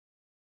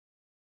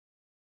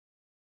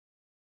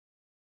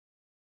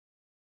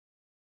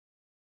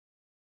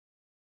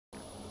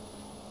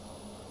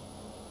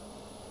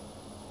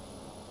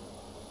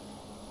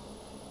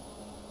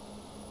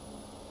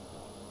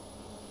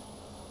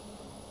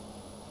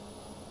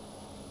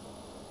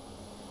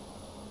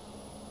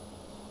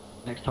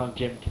Next time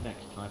Jim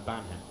connects, can I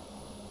ban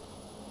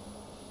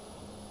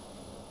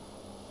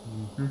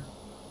him?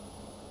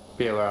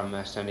 Be aware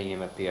I'm sending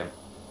him a PM.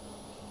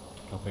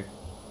 Copy.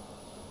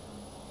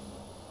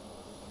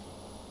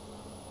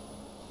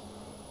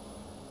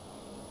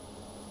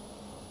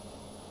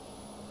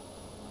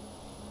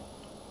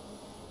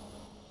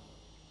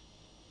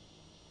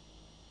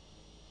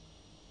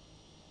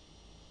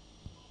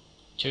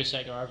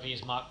 Two-sec RV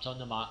is marked on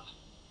the map.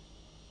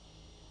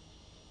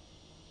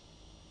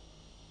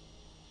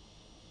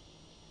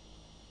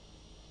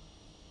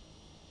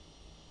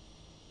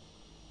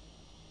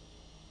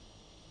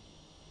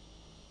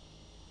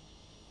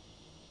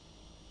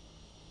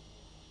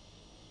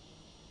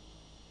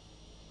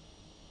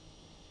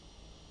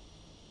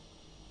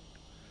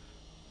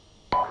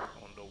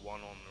 On the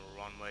one on the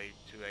runway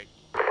 28.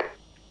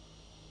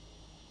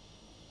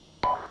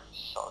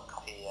 Solid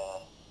copy,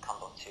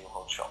 Conduct 2,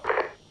 hold shot.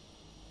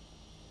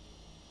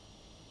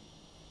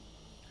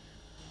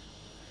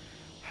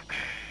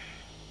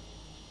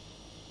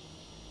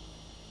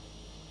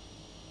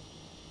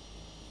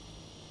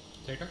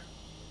 Taker?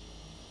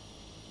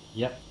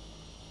 Yep.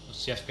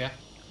 What's the FPA?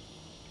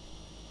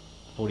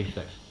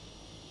 46.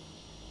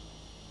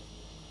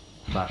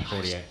 /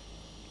 48.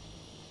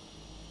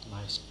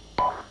 Nice.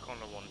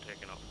 Condor 1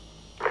 taken off.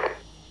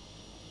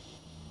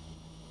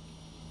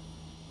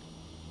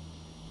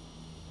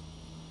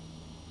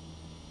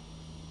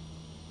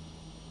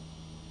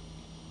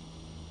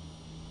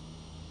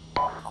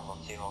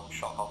 Conduct 2, hold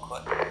shot, hold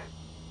quick.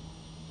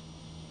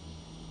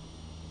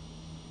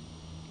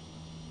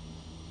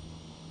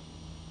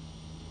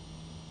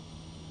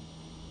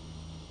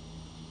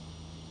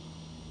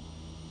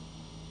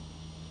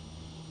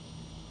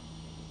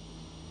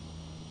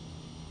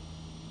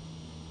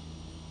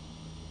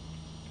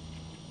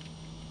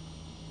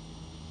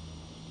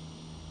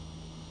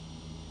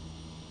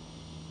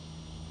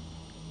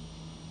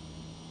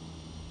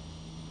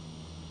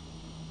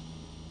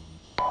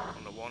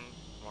 On the one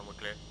runway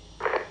clear.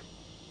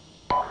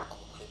 Conduct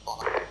 2,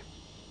 follow.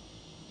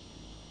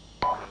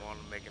 On the one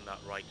making that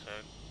right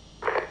turn.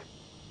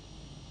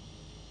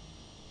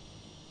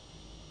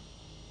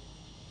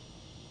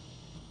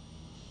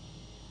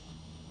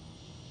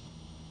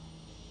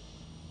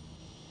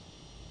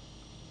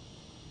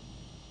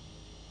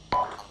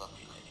 Conduct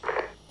 2,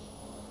 lady.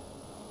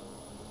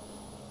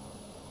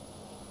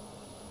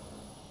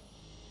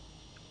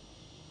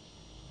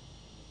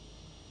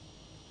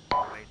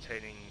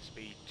 Maintaining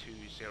speed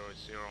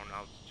 200 on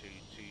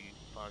altitude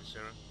 250.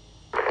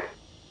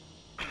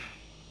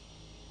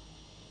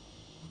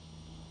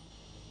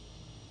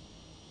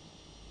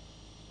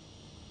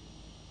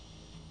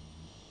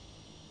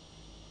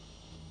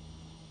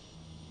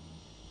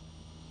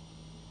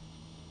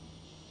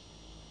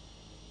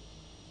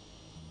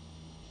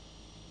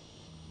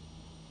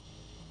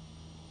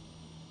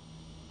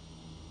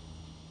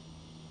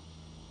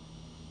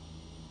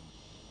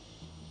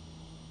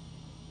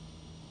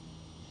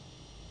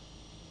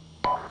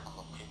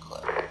 Conduct 2,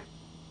 clear.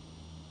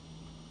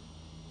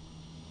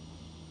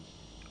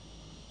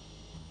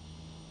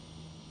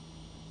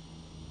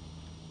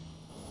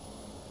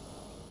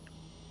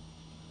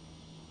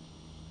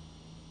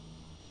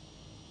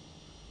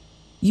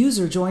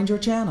 User joined your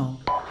channel.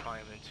 Try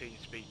and maintain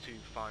speed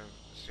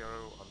 250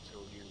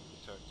 until you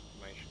return to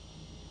formation.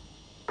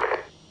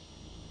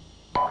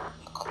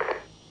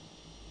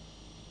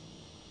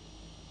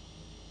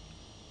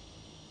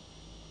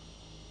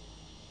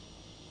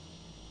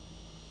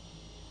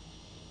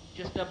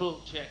 Just double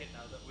check it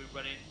now that we're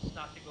running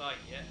static line,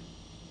 yeah?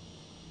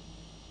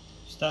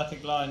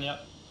 Static line,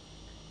 yep.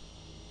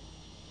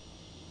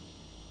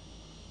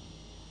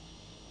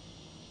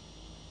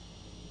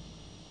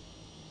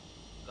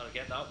 Gotta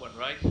get that one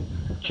right.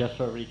 Just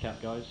for a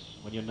recap, guys,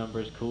 when your number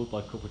is called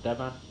by Corporal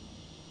Deadman,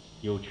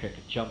 you'll trick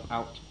jump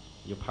out,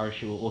 your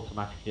parachute will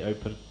automatically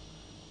open,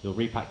 you'll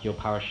repack your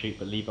parachute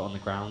but leave it on the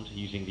ground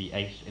using the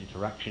ACE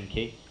interaction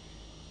key,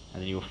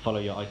 and then you'll follow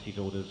your IC's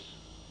orders,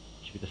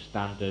 which should be the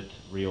standard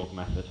reorg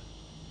method.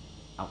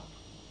 Out.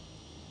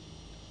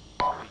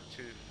 Speed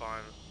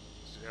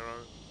 250,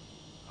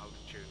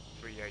 altitude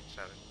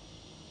 387.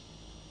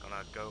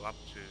 Gonna go up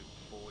to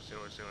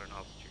 400 in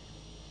altitude.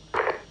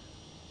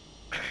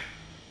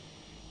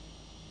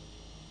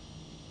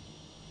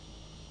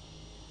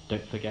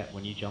 Don't forget,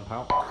 when you jump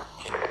out, go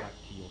back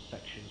to your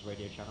section's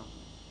radio channel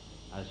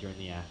as you're in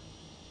the air.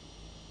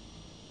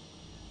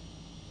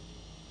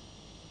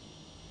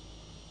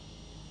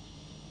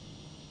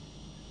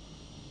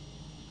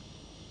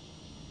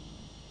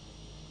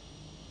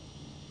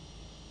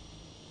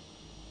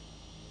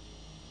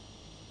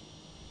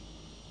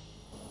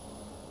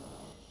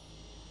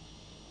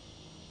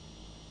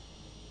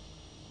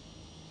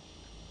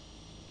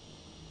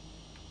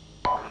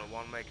 On the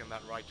one making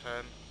that right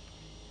turn.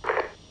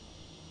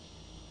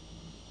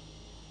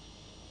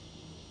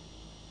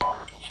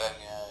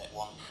 Confirming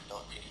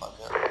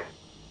 1.250.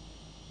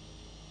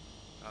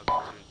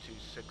 Altitude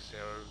 260.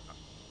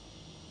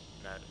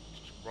 No,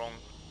 wrong.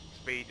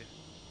 Speed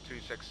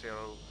 260.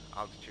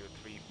 Altitude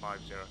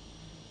 350.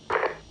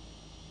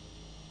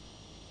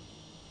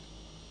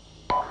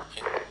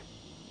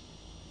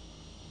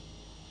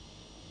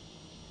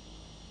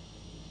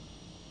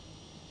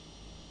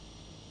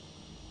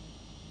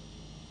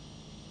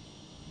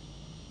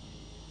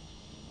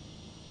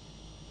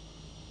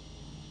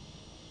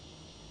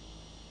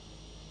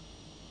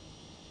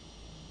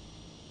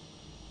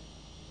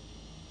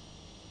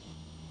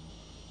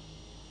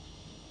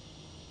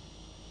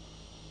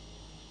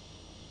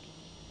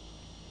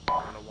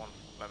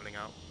 Leveling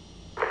out.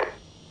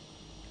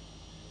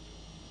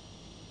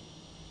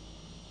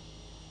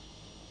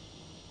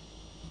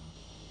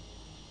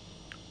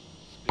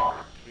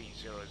 Speed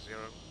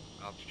 300,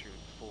 altitude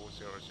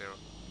 400.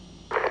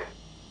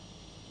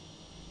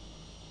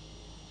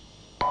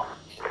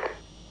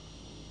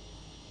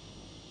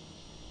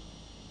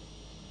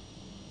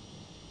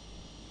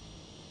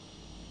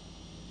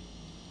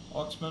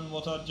 Oksman,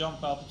 what our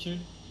jump altitude?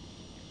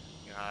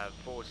 You have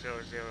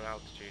 400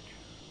 altitude.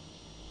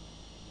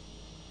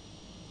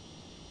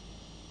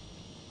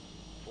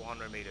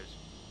 400 meters.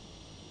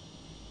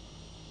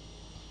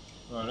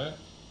 Righto.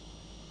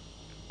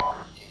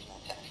 Use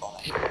maintain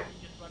formation.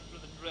 We just run through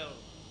the drill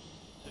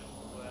to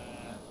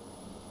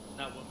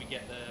now when we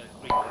get the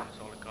green one.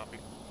 Solid copy.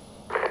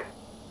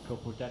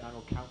 Corporal dead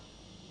angle count.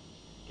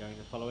 Going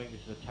the following.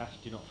 This is a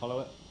test. Do not follow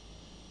it.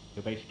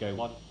 You'll basically go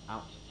 1,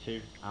 out,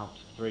 2, out,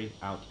 3,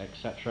 out,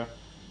 etc.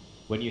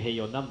 When you hear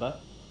your number,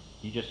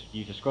 you just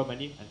use the scroll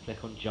menu and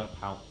click on jump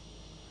out.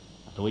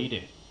 That's all you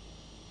do.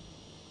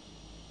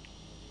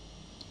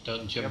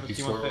 Don't jump have a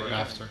before C-130 or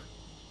after.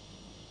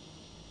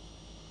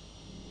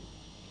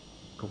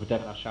 Corporal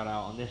Devon, I'll shout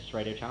out on this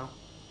radio channel.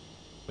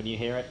 When you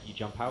hear it, you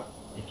jump out.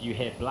 If you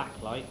hear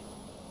black light,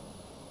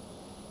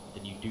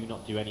 then you do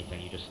not do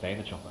anything. You just stay in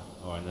the chopper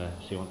or in the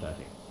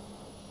C-130.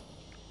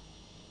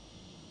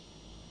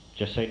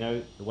 Just so you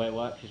know, the way it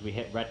works is we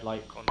hit red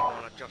light. Condor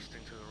 1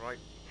 adjusting to the right.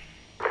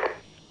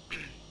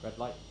 Red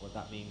light, what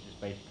that means is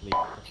basically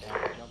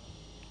prepare to jump.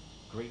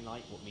 Green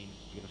light, what means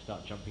you're going to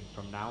start jumping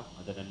from now,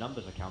 and then the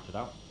numbers are counted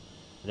out.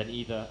 And then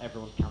either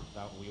everyone's counted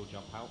out or we all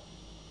jump out,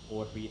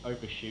 or if we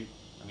overshoot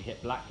and we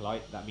hit black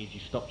light, that means you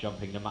stop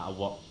jumping no matter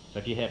what. So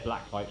if you hear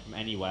black light from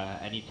anywhere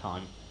at any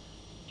time,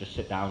 just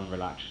sit down and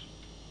relax.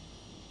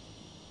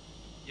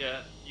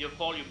 Yeah, your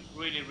volume's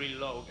really, really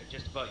low. I can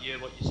just about hear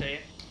what you're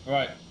saying.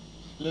 Right.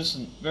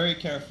 Listen very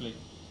carefully.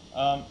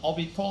 I'll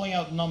be calling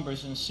out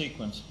numbers in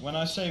sequence. When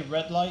I say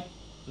red light,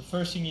 the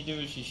first thing you do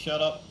is you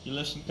shut up, you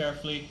listen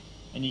carefully,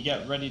 and you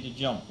get ready to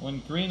jump.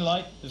 When green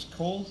light is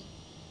called,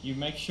 you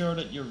make sure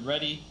that you're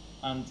ready,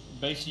 and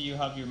basically you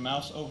have your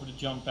mouse over to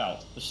jump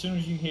out. As soon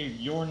as you hear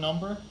your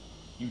number,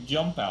 you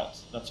jump out.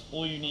 That's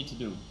all you need to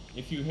do.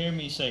 If you hear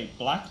me say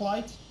black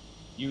light,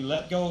 you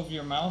let go of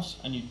your mouse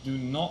and you do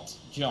not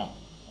jump.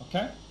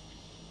 Okay?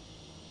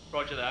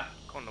 Roger that.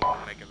 Condor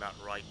 1 making that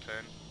right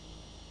turn.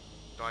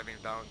 Diving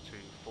down to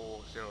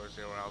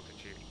 400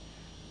 altitude.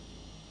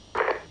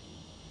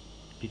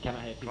 If you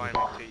cannot hear people,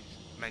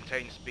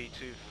 Maintain speed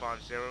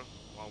 250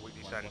 while we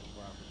descend.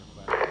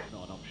 it's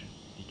not an option.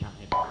 If you can't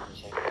hear people,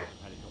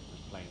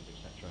 helicopters, planes,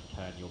 etc.,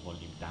 turn your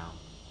volume down.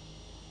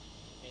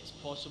 It's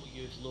possible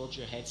you've lowered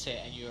your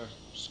headset and your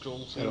scroll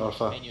Hello,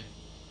 through Alpha. menu.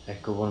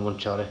 Echo 1-1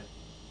 Charlie.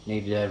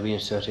 Need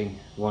reinserting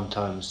 1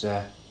 times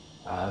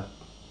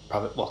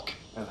private walk.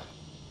 Over.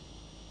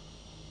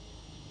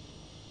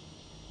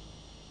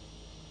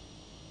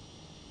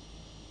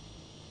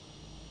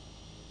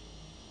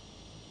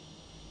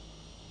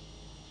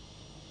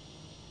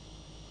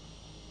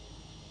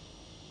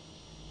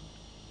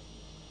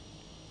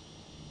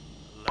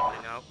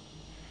 Leveling out.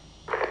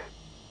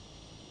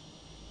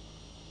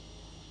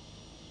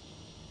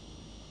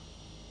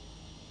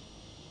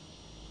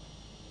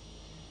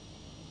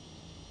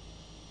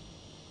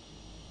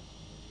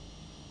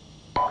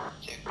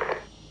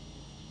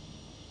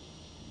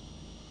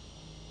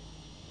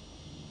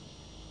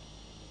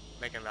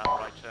 Making that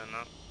right turn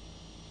now.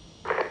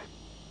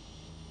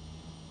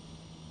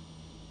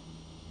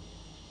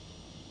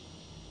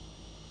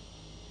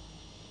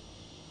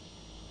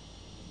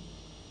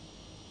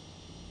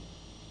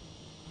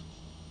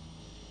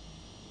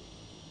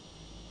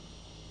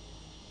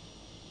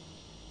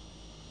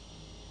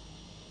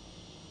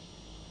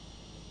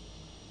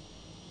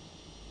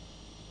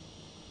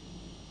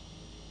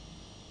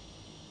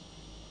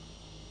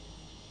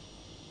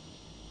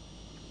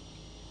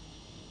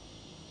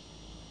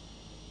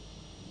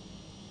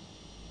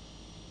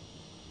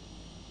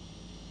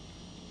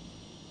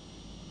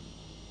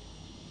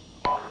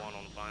 Condor 1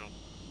 on final.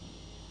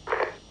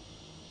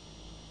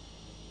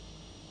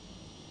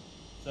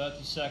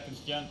 30 seconds,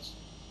 gents.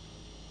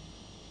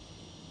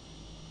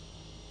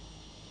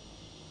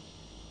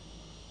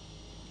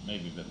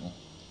 Maybe a bit more.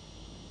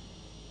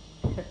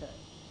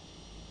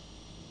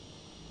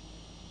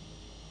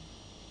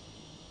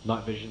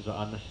 Night visions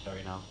are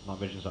unnecessary now. Night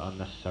visions are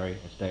unnecessary.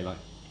 It's daylight.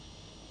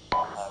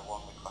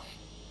 One request.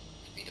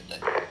 Speed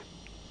update.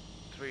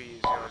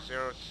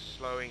 300,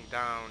 slowing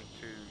down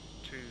to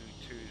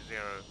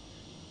 220.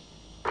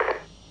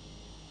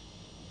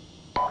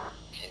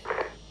 Okay.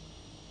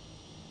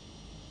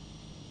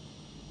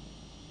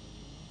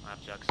 I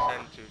have to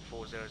ascend to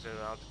 400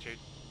 altitude.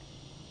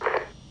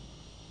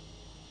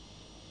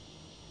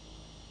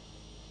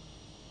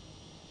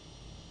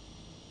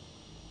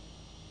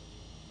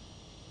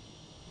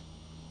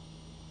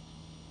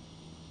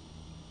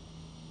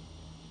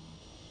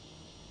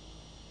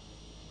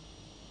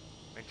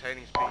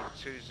 Maintaining speed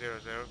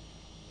 200.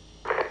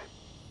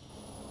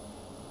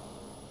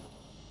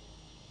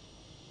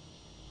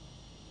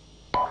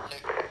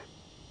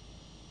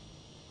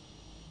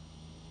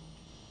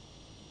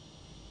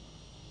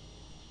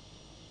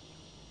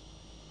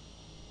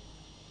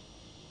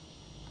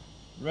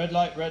 Red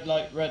light, red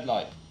light, red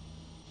light.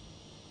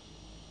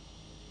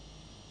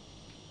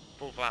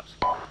 Full flaps.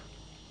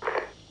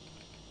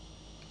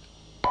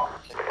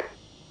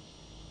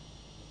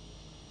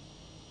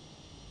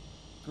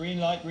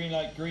 Green light, green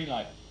light, green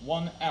light.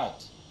 1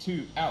 out,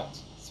 2 out,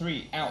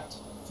 3 out,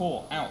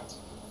 4 out,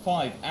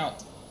 5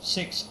 out,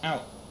 6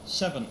 out,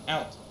 7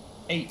 out,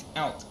 8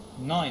 out,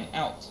 9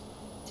 out,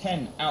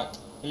 10 out,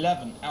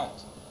 11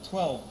 out,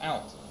 12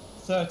 out,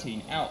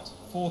 13 out,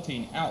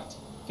 14 out,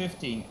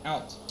 15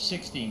 out,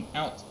 16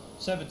 out,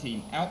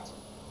 17 out,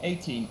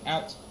 18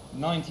 out,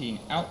 19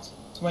 out,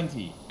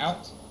 20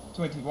 out,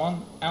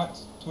 21 out,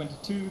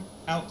 22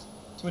 out,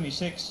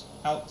 26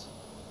 out,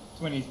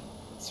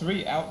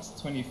 23 out,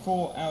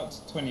 24 out,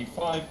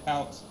 25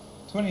 out,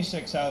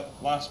 26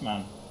 out, last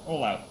man,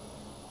 all out.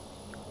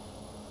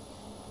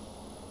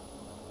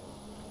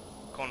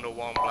 Condor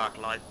 1, black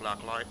light,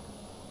 black light.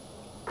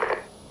 2.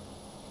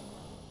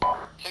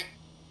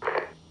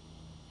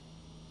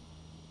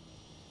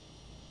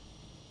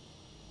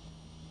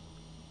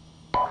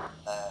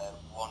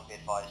 One, be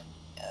advised,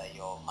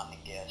 your landing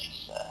gear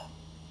just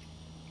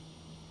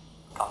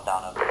come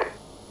down over.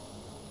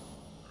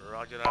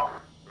 Roger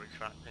that.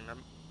 Retracting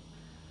them.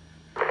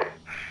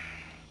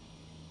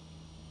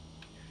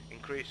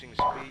 Increasing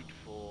speed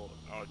for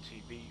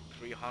RTB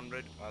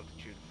 300,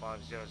 altitude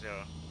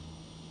 500.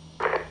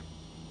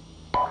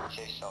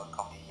 2, so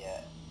copy,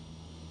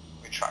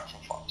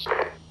 retracting flaps.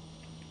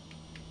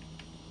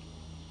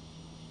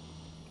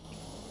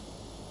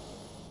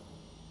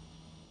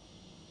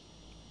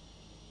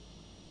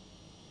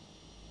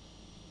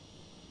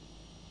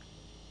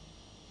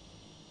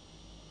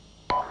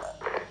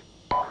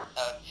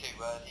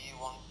 Do you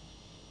want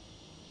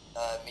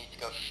me to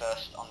go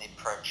first on the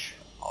approach,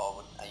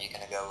 or are you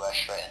going to go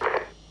straight in?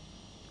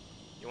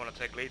 You want to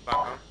take lead back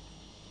home?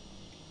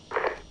 2,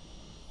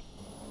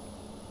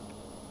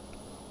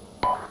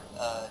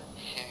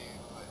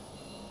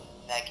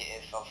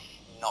 negative. I've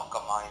not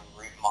got my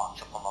route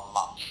marked up on my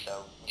map,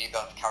 so you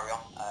going to carry on.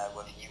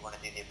 Whether you want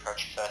to do the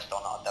approach first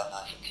or not, I don't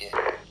know, it's up to you.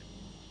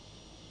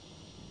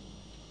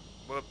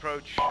 We'll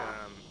approach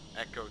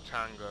Echo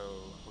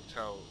Tango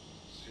Hotel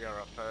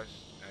Sierra first,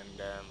 and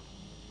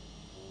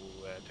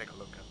we'll take a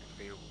look at the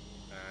field,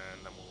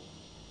 and then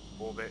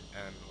we'll orbit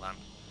and land.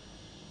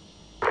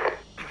 2.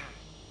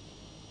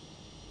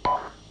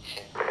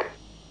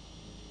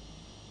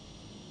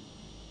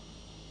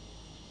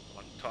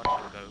 One touch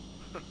and go.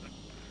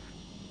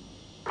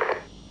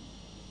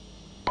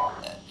 2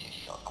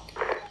 short copy.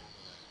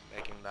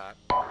 Making that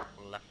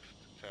left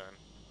turn.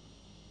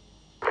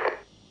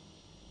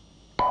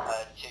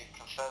 2,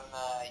 confirm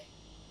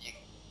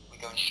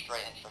we're going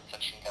straight in for a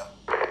touch and go.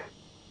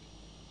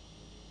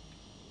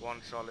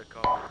 One solid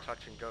copy,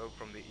 touch and go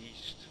from the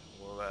east.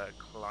 We'll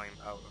climb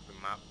out of the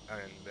map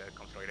and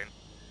come straight in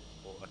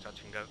for a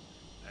touch and go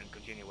and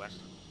continue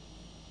west.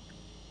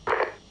 2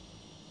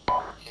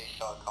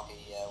 short copy.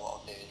 What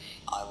I'll do is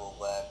I will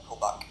pull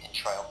back in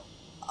trail,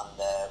 and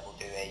we'll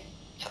do a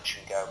touch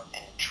and go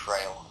in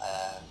trail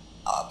at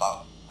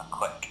about a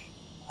quick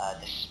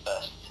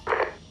dispersed.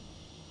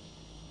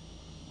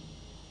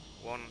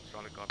 One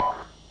solid copy.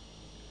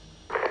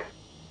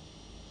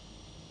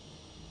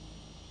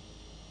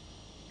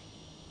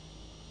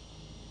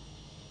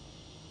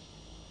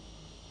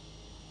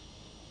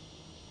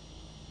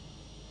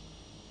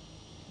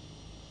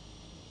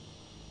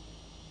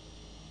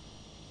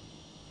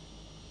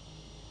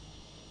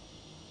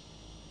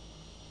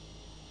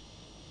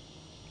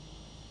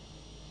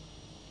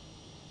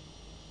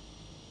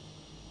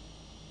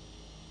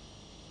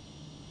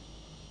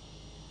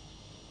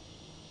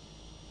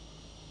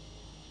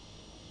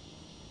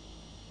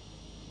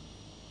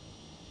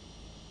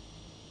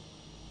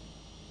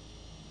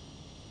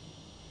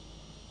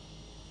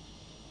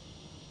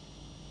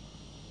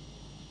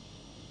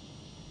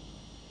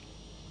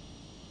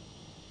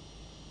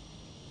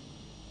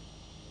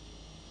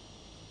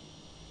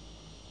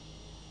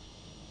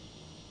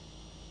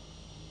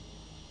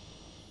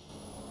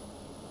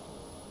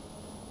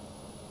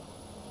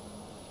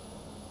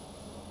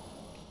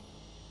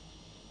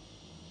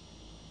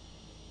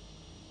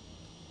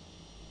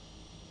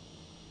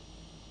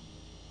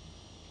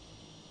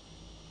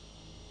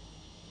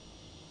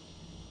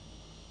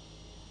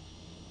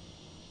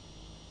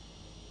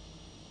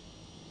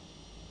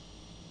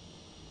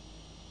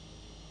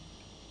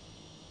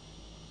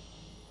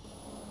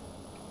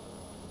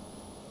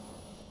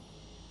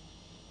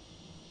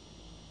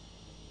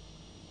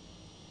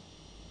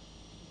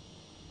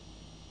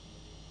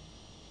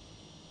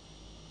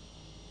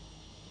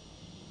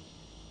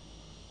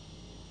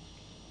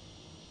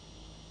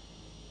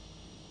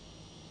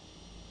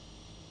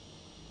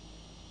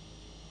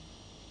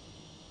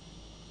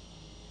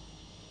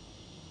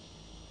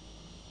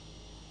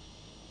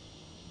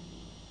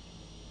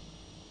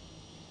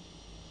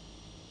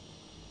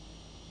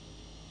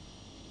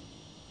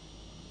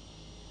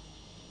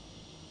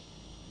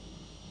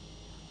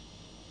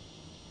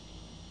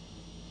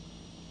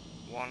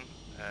 One,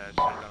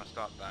 so I'm going to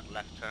start that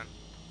left turn.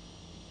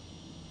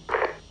 2.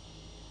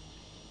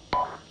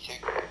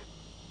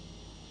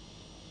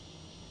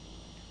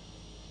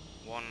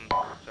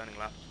 turning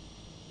left.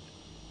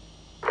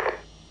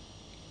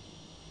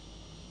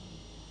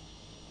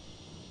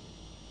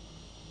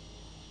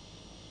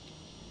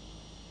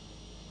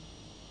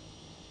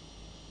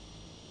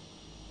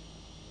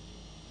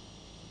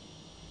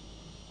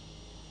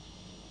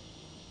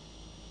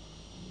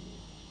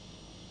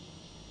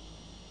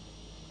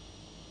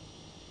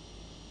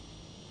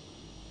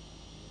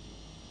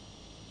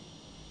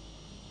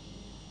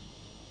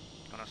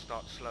 Gonna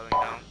start slowing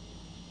down.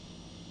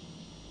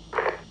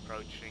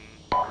 Approaching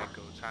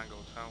Echo Tango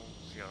Hotel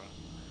Sierra.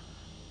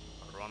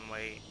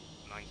 Runway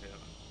 90.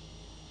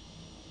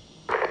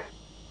 2,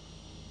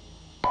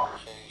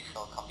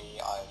 short copy,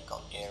 I've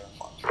got gear and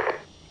flight.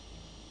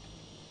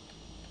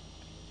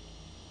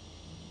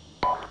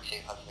 2,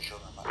 has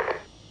visual runway.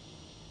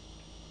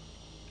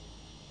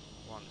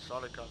 1,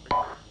 solid copy.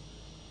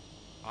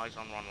 Eyes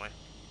on runway.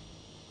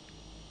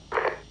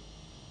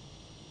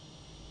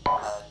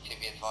 2,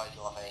 be advised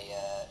you'll have a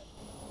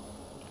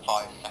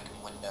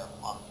 5-second window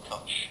on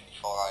touch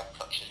before I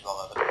touch as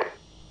well over.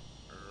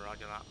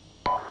 Roger that.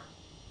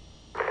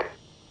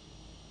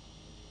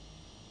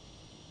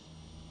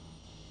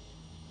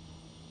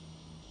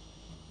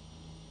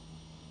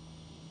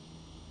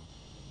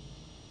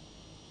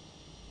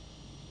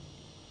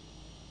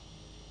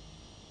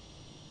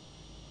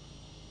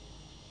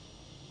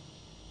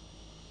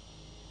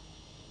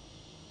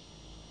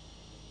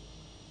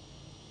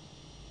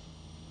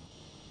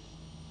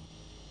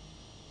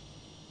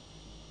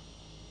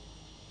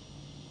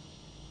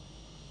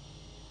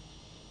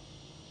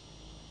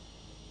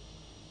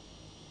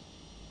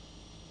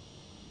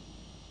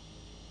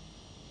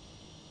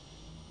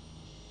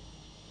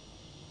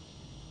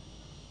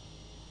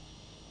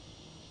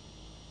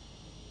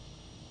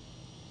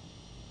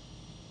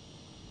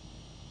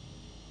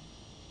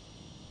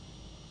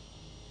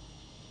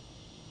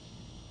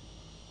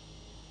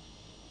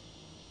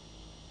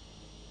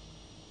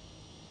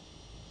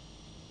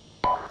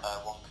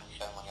 One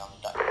confirm when you're on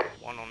deck.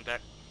 1 on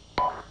deck.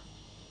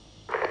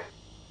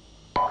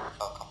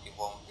 Short copy,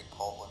 1,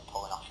 report when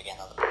pulling off again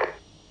over.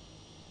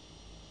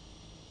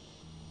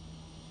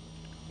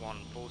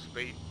 1, full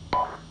speed.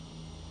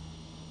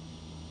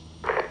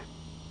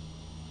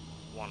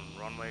 1,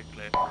 runway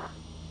clear.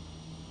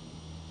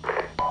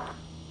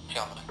 2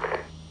 on the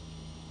deck.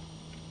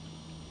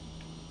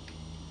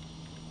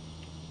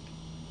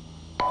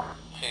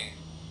 2,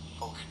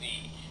 full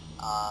speed,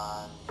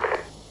 and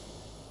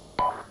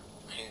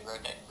 2,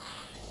 rotate,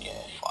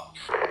 gear,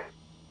 flaps.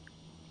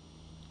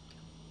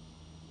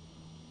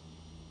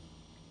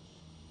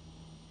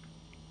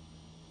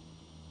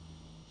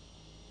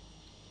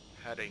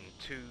 Heading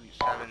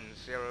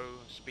 270,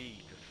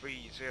 speed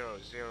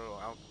 300,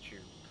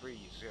 altitude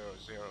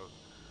 300.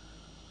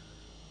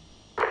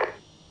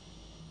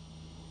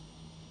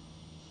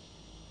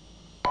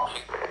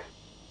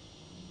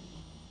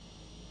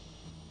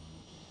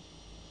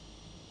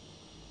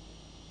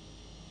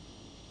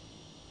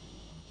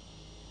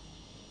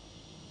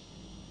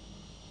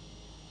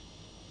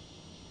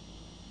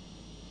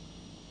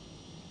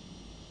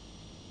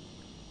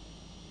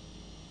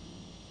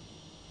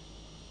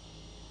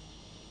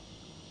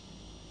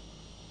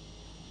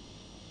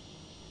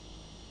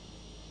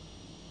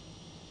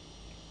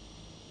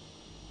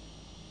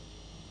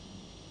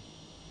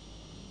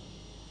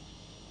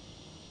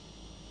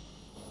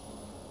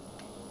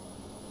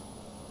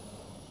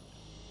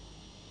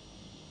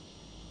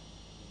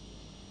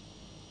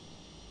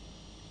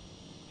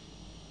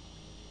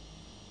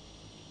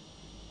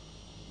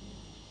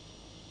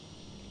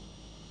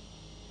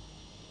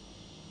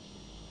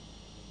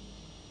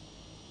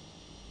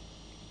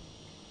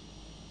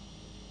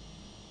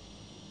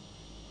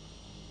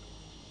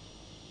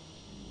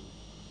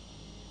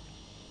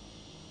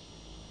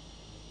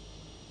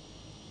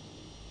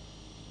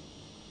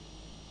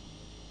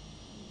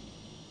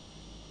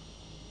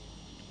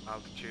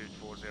 Altitude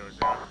 400.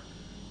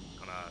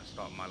 Gonna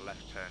start my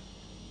left turn.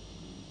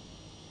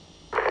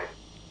 2.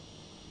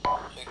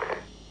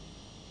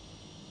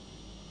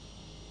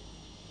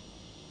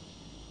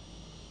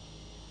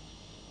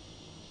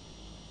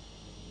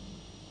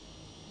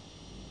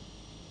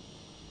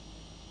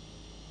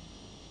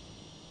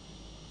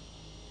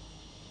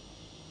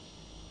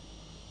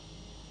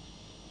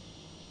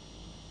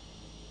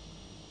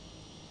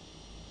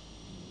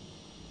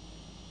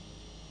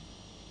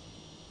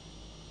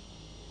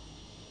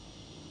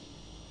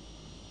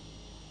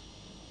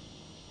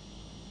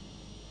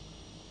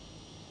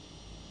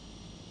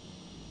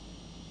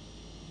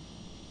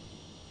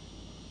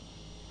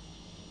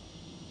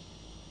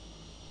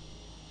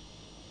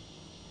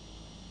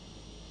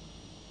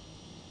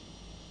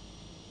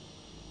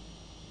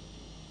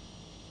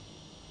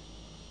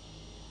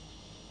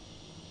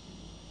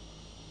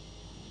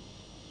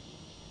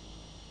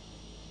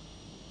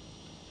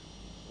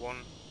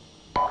 One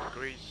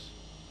degrees,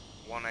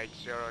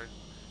 180,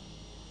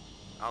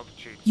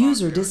 altitude.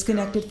 User 500,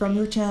 disconnected from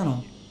your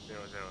channel. 00.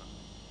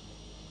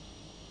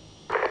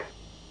 2.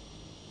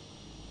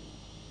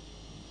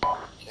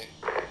 1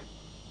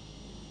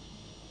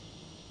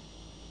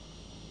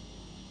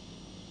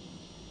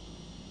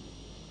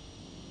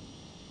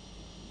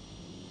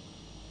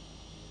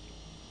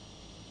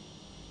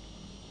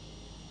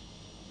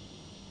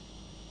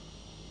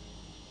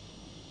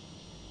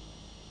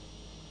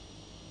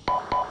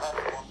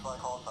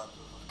 Verify call signs.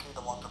 This is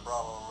Kilo 1 to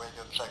Bravo,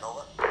 radio check,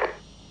 over.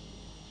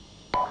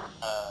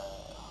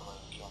 Hello,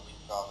 Kilo 1 to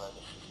Bravo,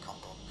 this is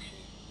Condor 2,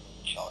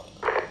 Charlie.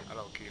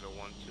 Hello, Kilo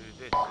 1-2.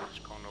 This is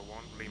Condor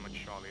 1, Lima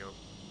Charlie. Over.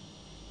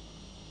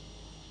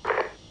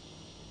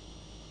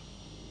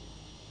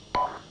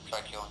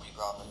 Sorry, Kilo 1 to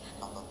Bravo, this is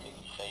Condor 2. Can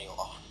you say you're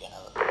off again,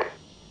 over?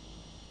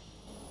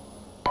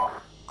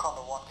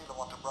 Condor 1, Kilo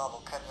 1 to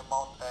Bravo. Can you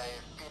mount a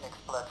Phoenix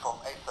platform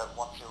ASAP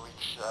once you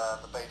reach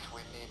the base?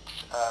 We need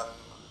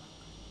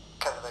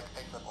Kazakh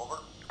ASAP, over.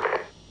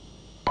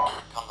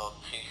 Condor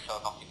 2, so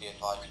copy, be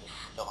advised, we're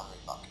still on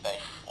route back to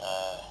base.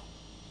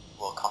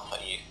 We'll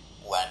contact you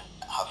when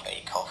have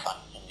a call sign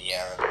in the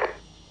area.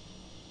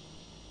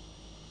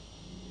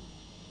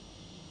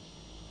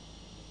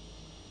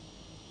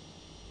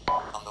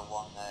 Condor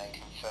 1,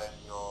 confirm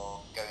you're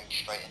going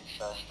straight in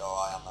first, or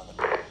I am over.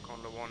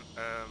 Condor 1,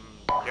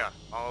 yeah,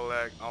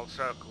 I'll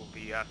circle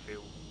the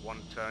airfield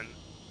one turn.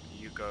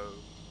 You go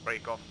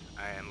break off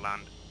and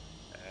land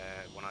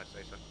when I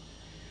say so.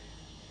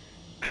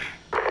 2.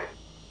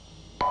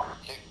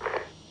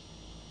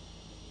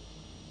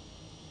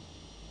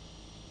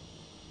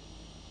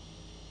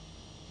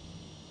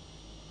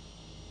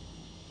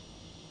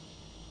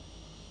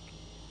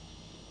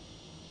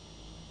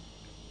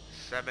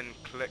 7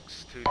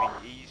 clicks to the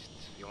east,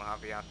 you'll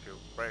have the airfield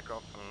break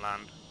off and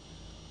land.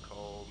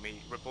 Call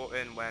me, report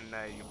in when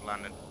you've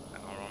landed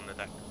and are on the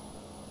deck.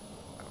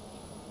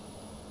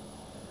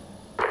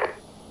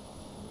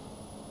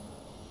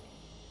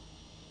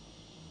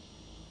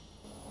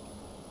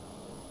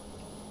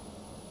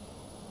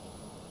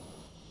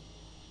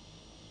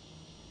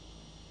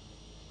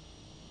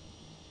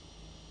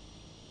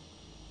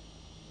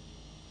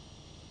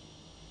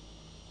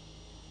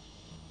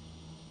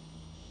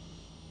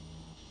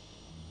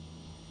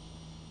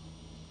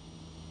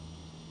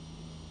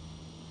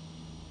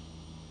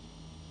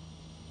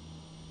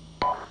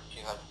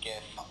 You have gear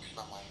Fox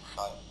runway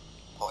inside,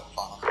 port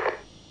final.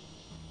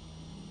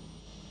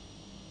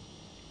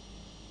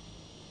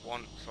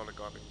 1, solid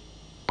copy.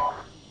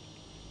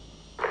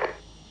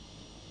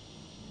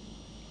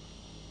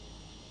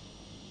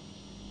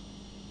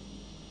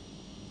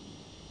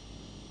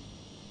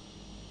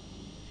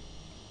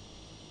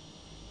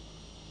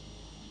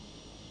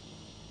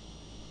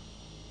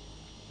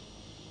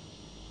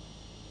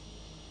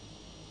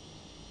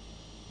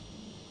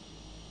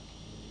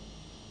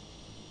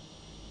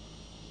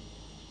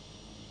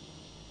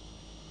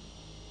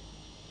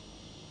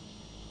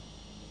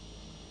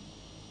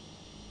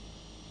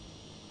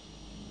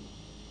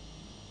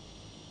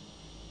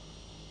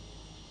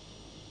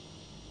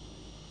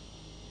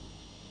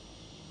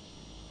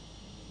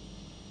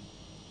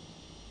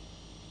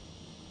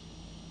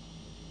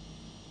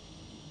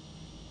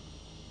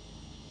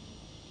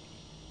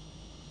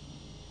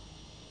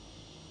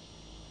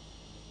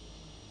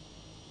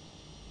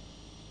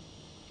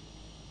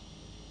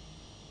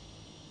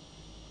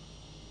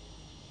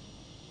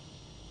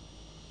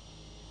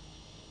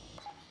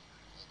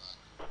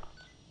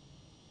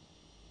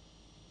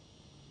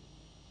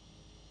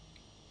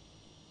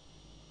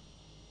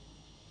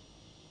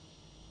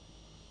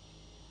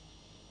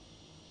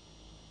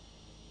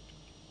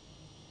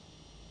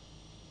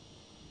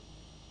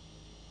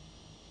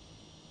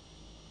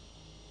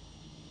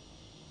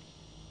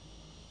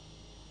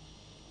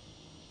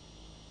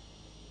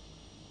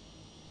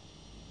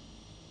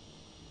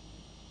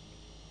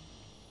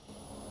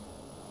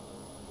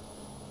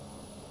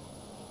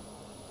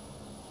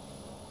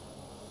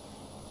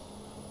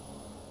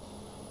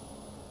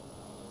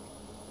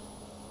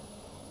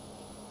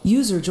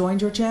 User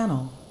joined your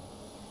channel.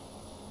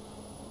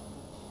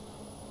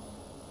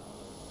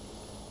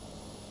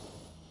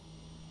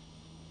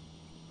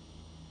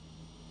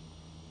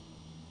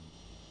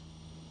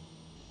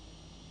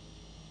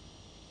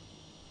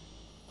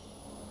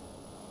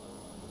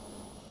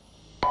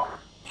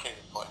 Two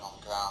reporting on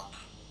the ground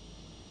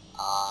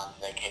and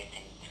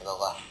vacating to the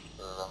left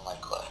for the runway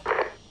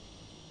clear.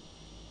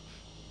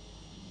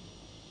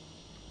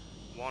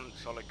 1,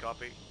 solid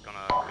copy.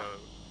 Gonna go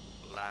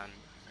land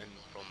in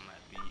from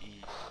the east.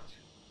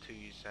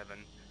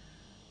 27.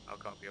 I'll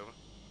copy, over.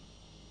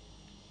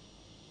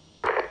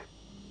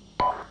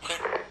 2.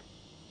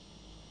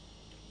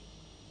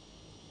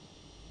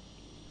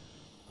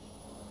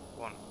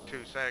 1,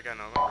 2, say again,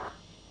 over.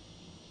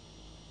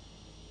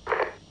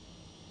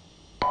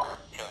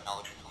 2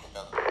 acknowledgements on the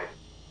go.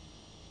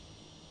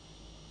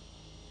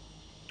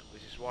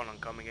 This is 1, I'm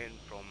coming in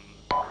from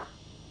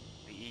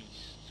the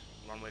east.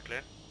 Runway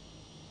clear.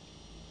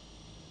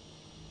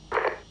 2,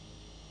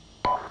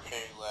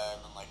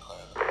 runway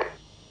clear.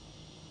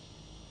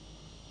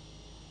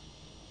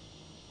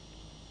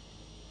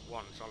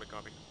 1, solid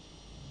copy.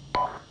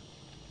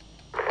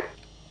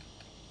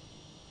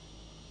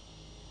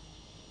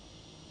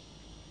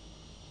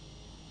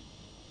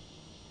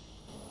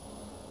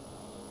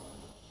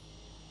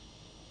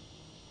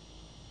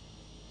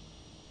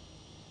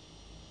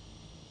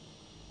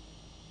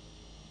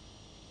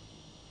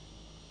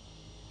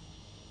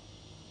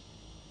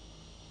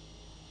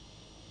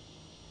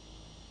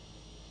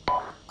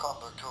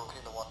 Condor 2,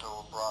 Kilo 1 to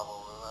Bravo,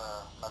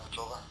 message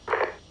over.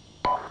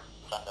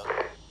 Send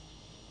over.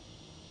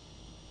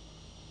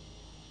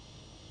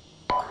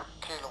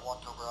 Kilo 1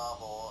 to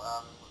Bravo,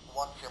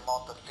 once you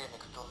mount the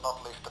Phoenix, do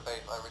not leave the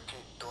base. I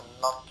repeat, do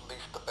not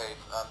leave the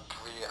base, and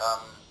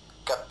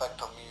get back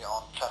to me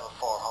on channel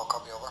 4. How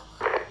copy over?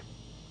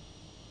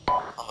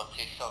 On the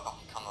 2 still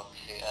copy, come up to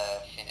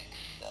Phoenix.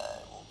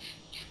 We'll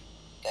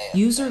stay at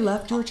User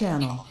left your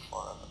channel. 4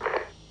 over.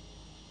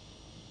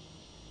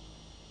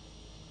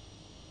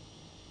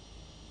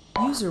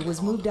 User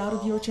was moved out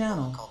of your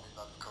channel. Copy,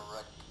 that's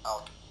correct.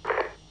 Out.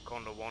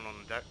 Condor 1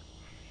 on deck.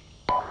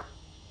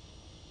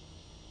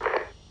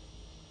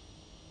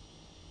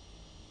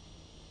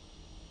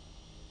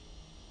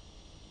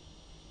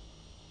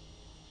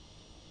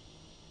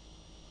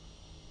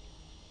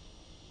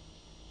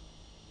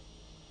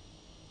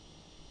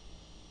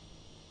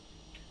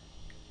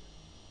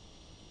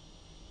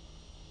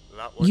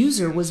 That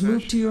User the was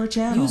moved to your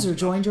channel. User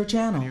joined your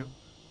channel. video.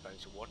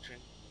 Thanks for watching.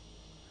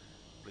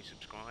 Please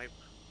subscribe,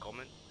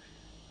 comment,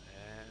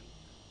 and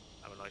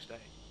have a nice day.